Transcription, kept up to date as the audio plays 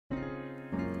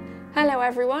Hello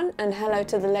everyone, and hello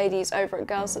to the ladies over at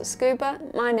Girls at Scuba.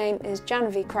 My name is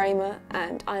Janavi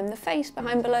and I'm the face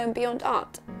behind Below and Beyond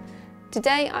Art.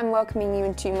 Today I'm welcoming you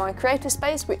into my creator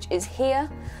space, which is here.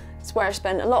 It's where I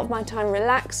spend a lot of my time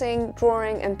relaxing,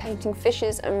 drawing and painting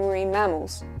fishes and marine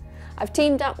mammals. I've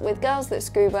teamed up with Girls at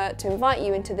Scuba to invite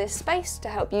you into this space to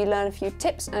help you learn a few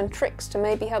tips and tricks to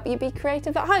maybe help you be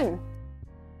creative at home.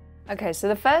 Okay, so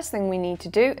the first thing we need to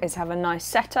do is have a nice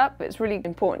setup. It's really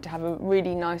important to have a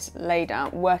really nice laid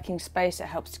out working space. It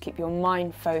helps to keep your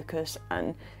mind focused,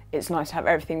 and it's nice to have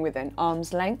everything within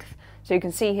arm's length. So you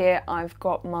can see here I've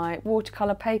got my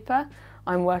watercolour paper.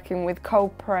 I'm working with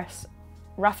cold press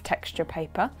rough texture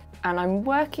paper, and I'm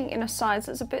working in a size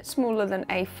that's a bit smaller than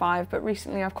A5, but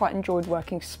recently I've quite enjoyed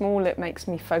working small. It makes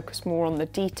me focus more on the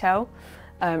detail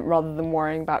rather than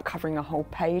worrying about covering a whole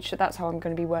page. So that's how I'm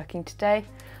going to be working today.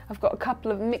 I've got a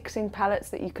couple of mixing palettes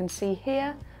that you can see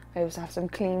here. I also have some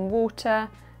clean water,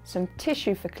 some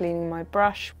tissue for cleaning my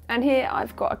brush. And here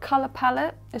I've got a colour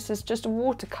palette. This is just a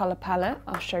watercolour palette.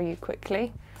 I'll show you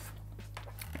quickly.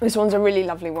 This one's a really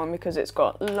lovely one because it's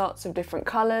got lots of different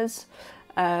colours.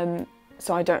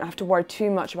 So I don't have to worry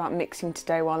too much about mixing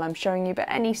today while I'm showing you, but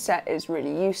any set is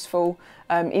really useful.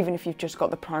 Even if you've just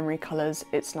got the primary colours,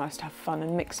 it's nice to have fun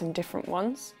and mix some different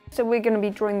ones. So we're going to be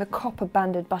drawing the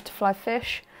copper-banded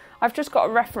butterflyfish. I've just got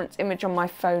a reference image on my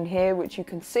phone here, which you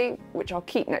can see, which I'll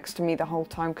keep next to me the whole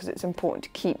time because it's important to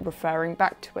keep referring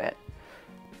back to it.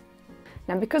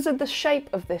 Now, because of the shape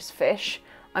of this fish,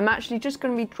 I'm actually just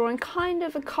going to be drawing kind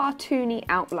of a cartoony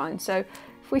outline. So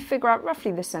if we figure out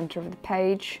roughly the centre of the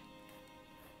page,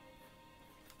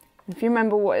 if you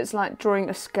remember what it's like drawing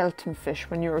a skeleton fish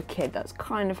when you're a kid, that's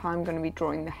kind of how I'm going to be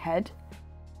drawing the head.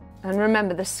 And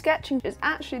remember, the sketching is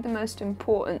actually the most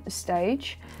important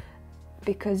stage,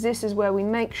 because this is where we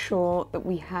make sure that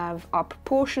we have our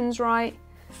proportions right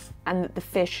and that the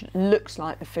fish looks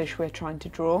like the fish we're trying to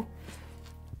draw.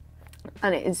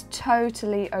 And it is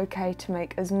totally okay to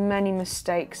make as many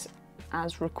mistakes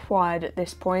as required at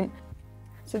this point.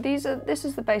 So this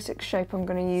is the basic shape I'm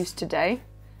going to use today.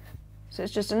 So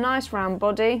it's just a nice round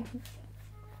body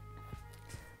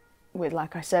with,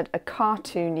 like I said, a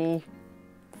cartoony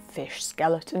fish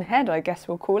skeleton head, I guess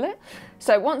we'll call it.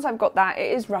 So once I've got that,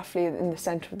 it is roughly in the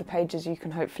centre of the page, as you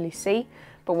can hopefully see.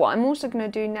 But what I'm also going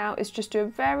to do now is just do a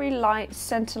very light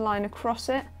centre line across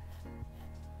it,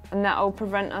 and that will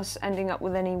prevent us ending up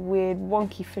with any weird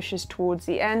wonky fishes towards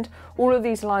the end. All of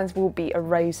these lines will be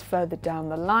erased further down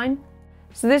the line.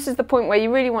 So this is the point where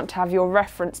you really want to have your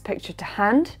reference picture to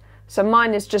hand. So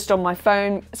mine is just on my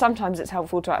phone. Sometimes it's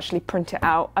helpful to actually print it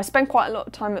out. I spend quite a lot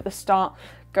of time at the start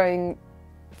going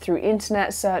through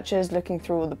internet searches, looking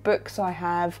through all the books I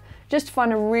have, just to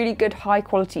find a really good high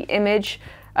quality image.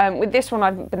 With this one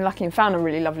I've been lucky and found a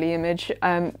really lovely image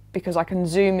because I can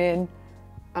zoom in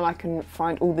and I can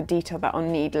find all the detail that I'll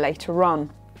need later on.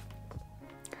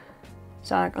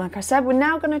 So like I said, we're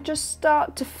now going to just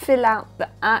start to fill out the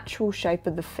actual shape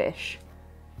of the fish.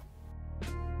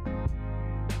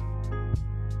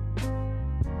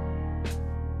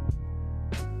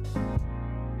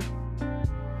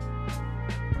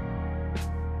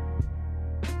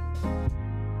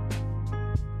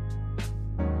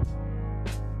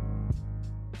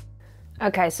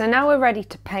 Okay, so now we're ready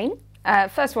to paint.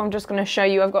 First of all, I'm just going to show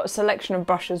you, I've got a selection of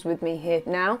brushes with me here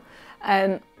now.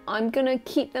 I'm going to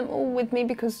keep them all with me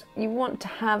because you want to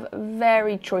have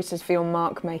varied choices for your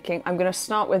mark making. I'm going to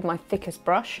start with my thickest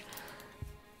brush.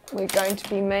 We're going to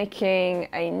be making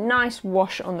a nice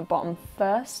wash on the bottom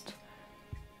first.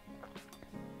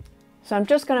 So I'm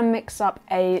just going to mix up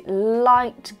a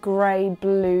light grey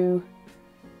blue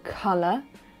colour.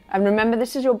 And remember,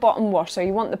 this is your bottom wash, so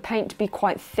you want the paint to be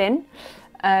quite thin.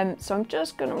 So I'm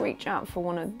just going to reach out for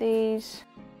one of these.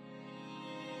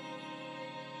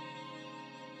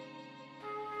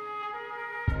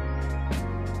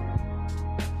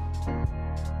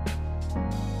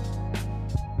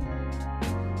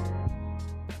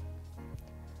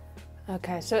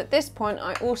 Okay, so at this point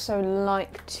I also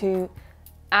like to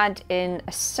add in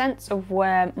a sense of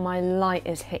where my light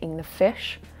is hitting the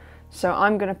fish. So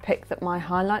I'm going to pick that my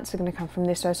highlights are going to come from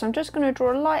this way. So I'm just going to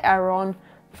draw a light arrow on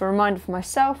for a reminder for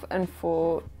myself and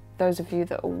for those of you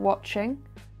that are watching.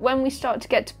 When we start to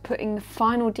get to putting the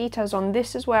final details on,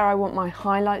 this is where I want my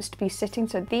highlights to be sitting.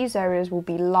 So these areas will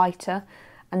be lighter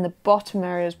and the bottom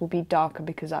areas will be darker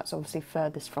because that's obviously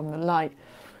furthest from the light.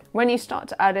 When you start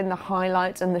to add in the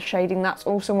highlights and the shading, that's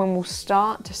also when we'll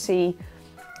start to see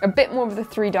a bit more of the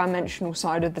three-dimensional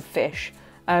side of the fish,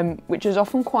 which is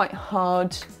often quite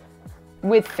hard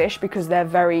with fish because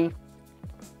they're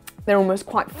almost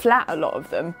quite flat, a lot of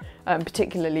them,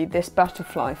 particularly this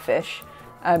butterfly fish.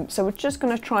 So we're just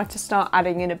going to try to start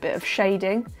adding in a bit of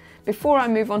shading. Before I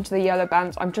move on to the yellow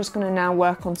bands, I'm just going to now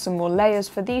work on some more layers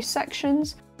for these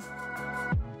sections.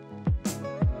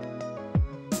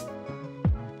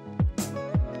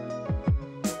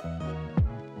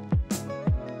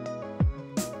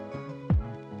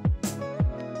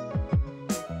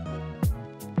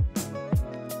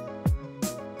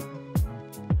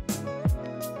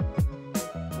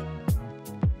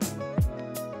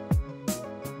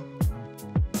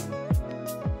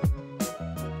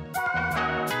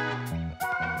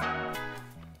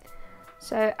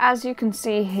 So as you can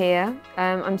see here,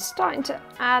 I'm starting to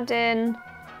add in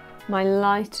my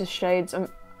lighter shades. I'm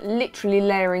literally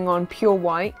layering on pure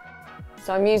white.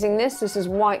 So I'm using this is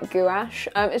white gouache.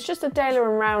 It's just a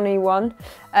Daler and Rowney one,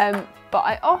 but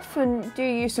I often do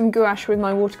use some gouache with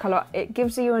my watercolour. It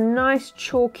gives you a nice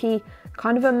chalky,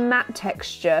 kind of a matte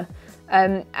texture,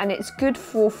 and it's good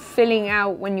for filling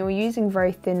out when you're using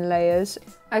very thin layers.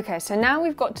 Okay, so now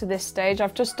we've got to this stage.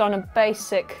 I've just done a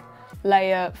basic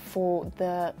layer for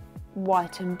the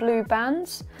white and blue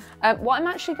bands. What I'm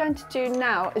actually going to do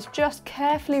now is just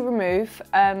carefully remove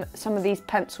some of these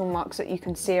pencil marks that you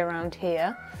can see around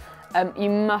here. You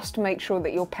must make sure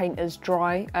that your paint is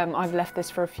dry. I've left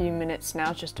this for a few minutes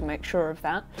now just to make sure of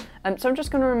that. So I'm just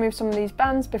going to remove some of these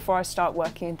bands before I start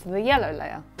working into the yellow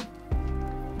layer.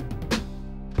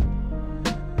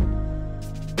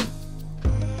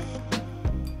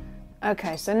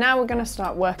 Okay, so now we're going to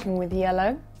start working with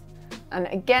yellow. And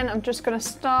again, I'm just going to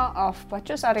start off by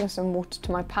just adding some water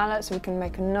to my palette so we can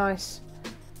make a nice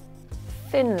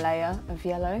thin layer of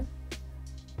yellow.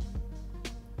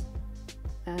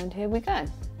 And here we go.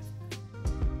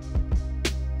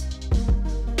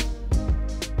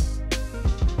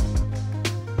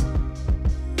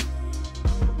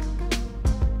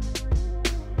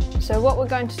 So what we're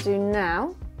going to do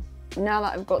now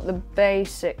that I've got the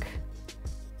basic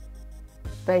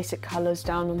colours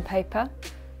down on paper,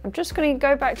 I'm just going to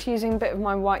go back to using a bit of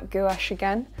my white gouache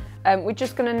again. We're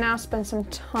just going to now spend some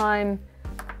time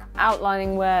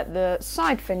outlining where the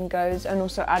side fin goes and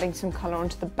also adding some colour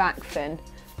onto the back fin.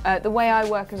 The way I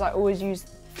work is I always use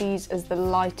these as the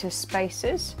lightest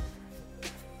spaces,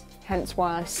 hence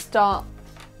why I start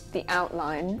the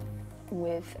outline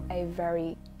with a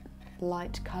very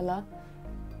light colour.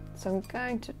 So I'm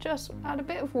going to just add a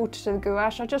bit of water to the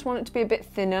gouache. I just want it to be a bit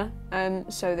thinner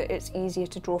so that it's easier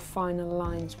to draw finer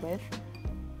lines with.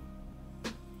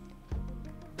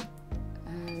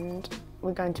 And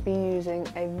we're going to be using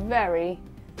a very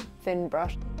thin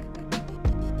brush.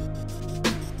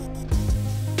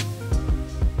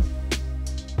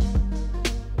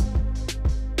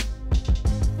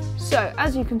 So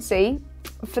as you can see,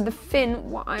 for the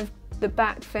fin, the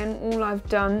back fin, all I've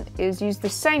done is use the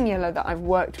same yellow that I've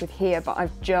worked with here, but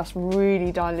I've just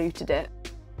really diluted it.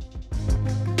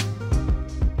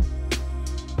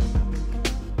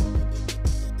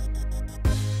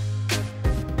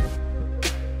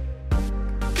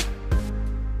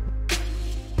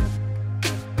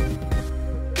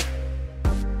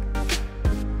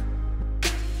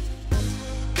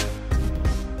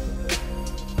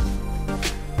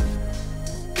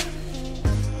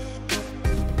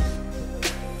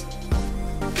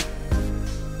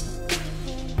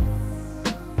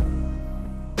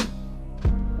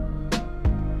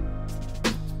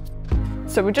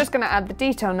 So we're just going to add the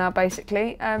detail now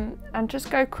basically and just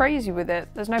go crazy with it.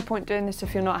 There's no point doing this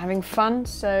if you're not having fun,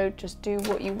 so just do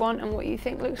what you want and what you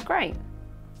think looks great.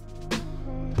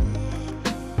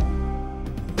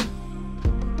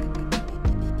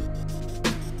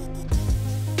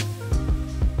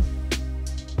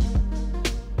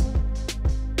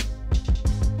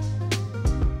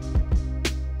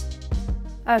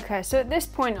 Okay, so at this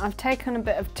point I've taken a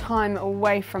bit of time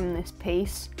away from this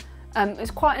piece.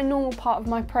 It's quite a normal part of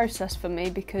my process for me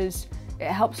because it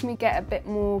helps me get a bit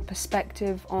more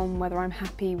perspective on whether I'm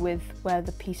happy with where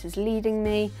the piece is leading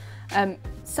me.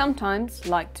 Sometimes,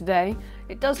 like today,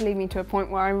 it does lead me to a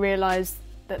point where I realise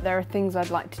that there are things I'd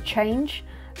like to change.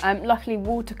 Luckily,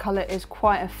 watercolour is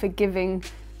quite a forgiving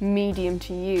medium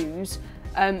to use.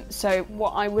 So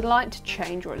what I would like to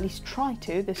change, or at least try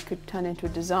to, this could turn into a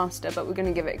disaster, but we're going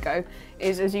to give it a go,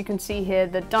 is, as you can see here,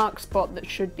 the dark spot that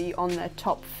should be on their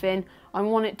top fin, I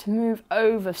want it to move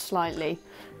over slightly.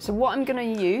 So what I'm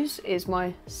going to use is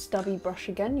my stubby brush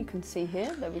again, you can see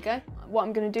here, there we go. What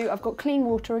I'm going to do, I've got clean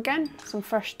water again, some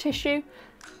fresh tissue.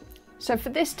 So for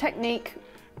this technique,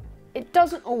 it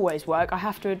doesn't always work, I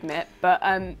have to admit, but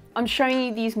I'm showing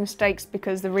you these mistakes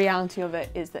because the reality of it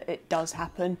is that it does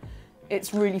happen.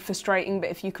 It's really frustrating, but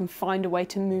if you can find a way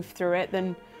to move through it,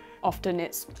 then often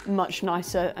it's much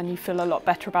nicer and you feel a lot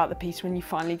better about the piece when you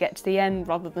finally get to the end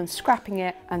rather than scrapping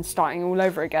it and starting all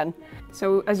over again.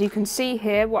 So as you can see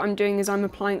here, what I'm doing is I'm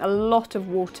applying a lot of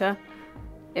water.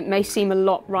 It may seem a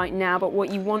lot right now, but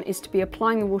what you want is to be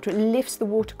applying the water. It lifts the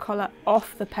watercolour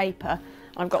off the paper.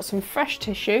 I've got some fresh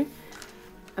tissue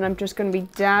and I'm just going to be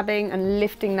dabbing and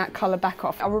lifting that colour back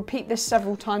off. I'll repeat this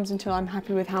several times until I'm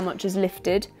happy with how much is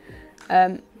lifted.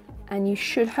 And you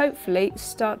should hopefully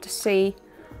start to see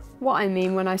what I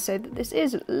mean when I say that this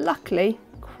is luckily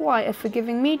quite a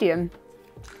forgiving medium.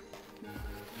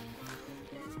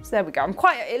 So there we go.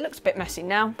 It looks a bit messy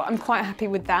now, but I'm quite happy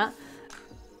with that.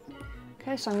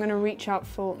 Okay, so I'm going to reach out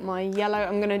for my yellow.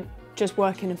 I'm going to just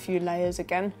work in a few layers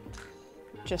again,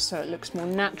 just so it looks more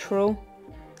natural.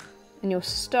 And you'll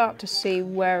start to see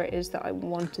where it is that I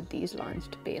wanted these lines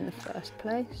to be in the first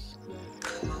place.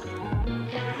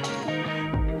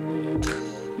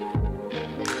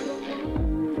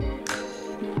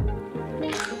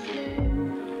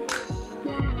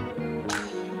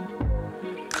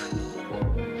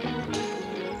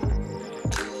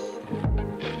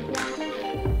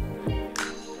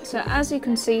 So as you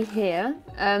can see here,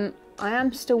 I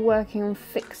am still working on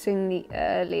fixing the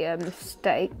earlier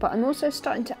mistake, but I'm also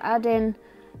starting to add in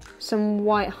some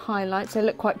white highlights. They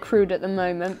look quite crude at the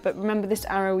moment, but remember this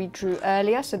arrow we drew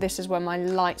earlier, so this is where my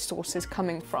light source is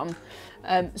coming from.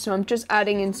 So I'm just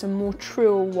adding in some more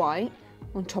truer white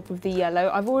on top of the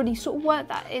yellow. I've already sort of worked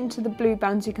that into the blue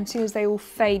bands. You can see as they all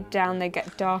fade down, they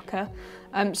get darker.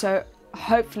 So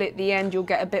hopefully at the end you'll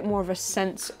get a bit more of a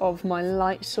sense of my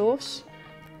light source.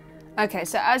 Okay,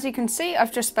 so as you can see,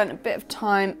 I've just spent a bit of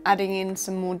time adding in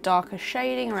some more darker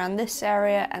shading around this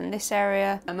area and this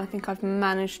area, and I think I've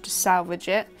managed to salvage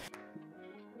it.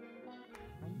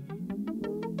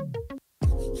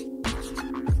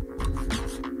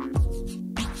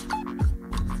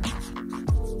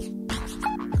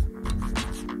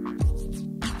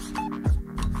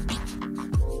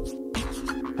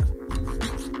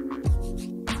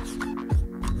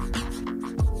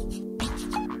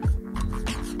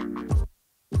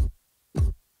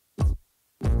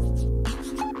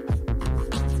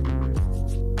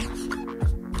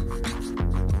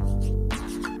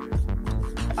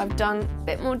 I've done a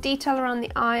bit more detail around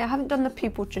the eye. I haven't done the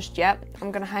pupil just yet.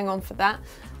 I'm going to hang on for that.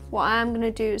 What I am going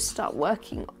to do is start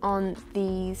working on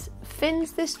these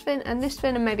fins, this fin and this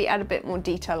fin, and maybe add a bit more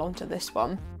detail onto this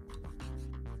one.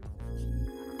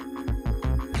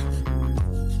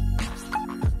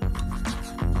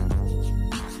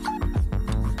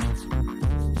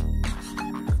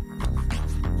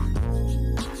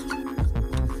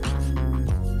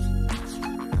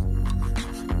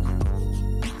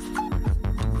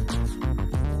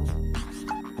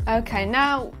 Okay,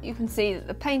 now you can see that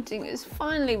the painting is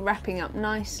finally wrapping up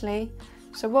nicely.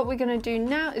 So what we're going to do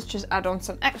now is just add on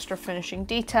some extra finishing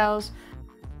details.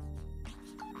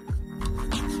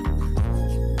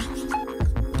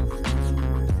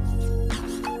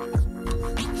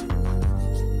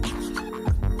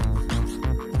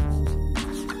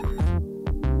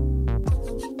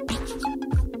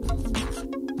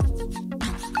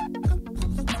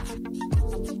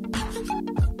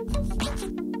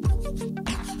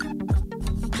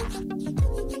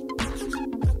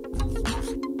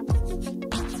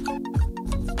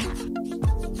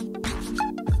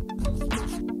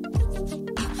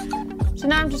 So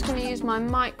now I'm just going to use my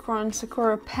Micron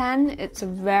Sakura pen. It's a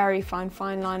very fine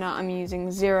liner. I'm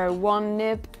using 01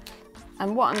 nib.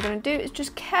 And what I'm going to do is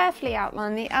just carefully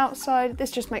outline the outside. This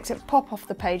just makes it pop off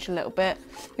the page a little bit.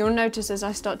 You'll notice as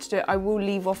I start to do it, I will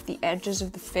leave off the edges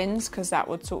of the fins because that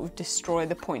would sort of destroy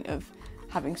the point of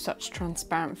having such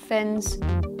transparent fins.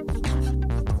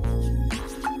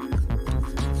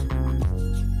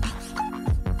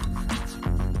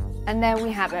 And there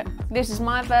we have it. This is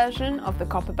my version of the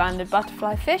Copperband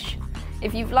Butterflyfish.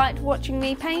 If you've liked watching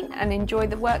me paint and enjoy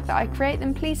the work that I create,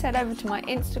 then please head over to my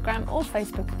Instagram or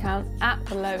Facebook account at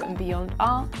Below and Beyond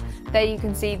Art. There you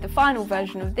can see the final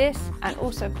version of this and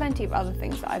also plenty of other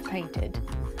things that I've painted.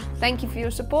 Thank you for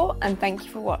your support and thank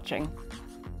you for watching.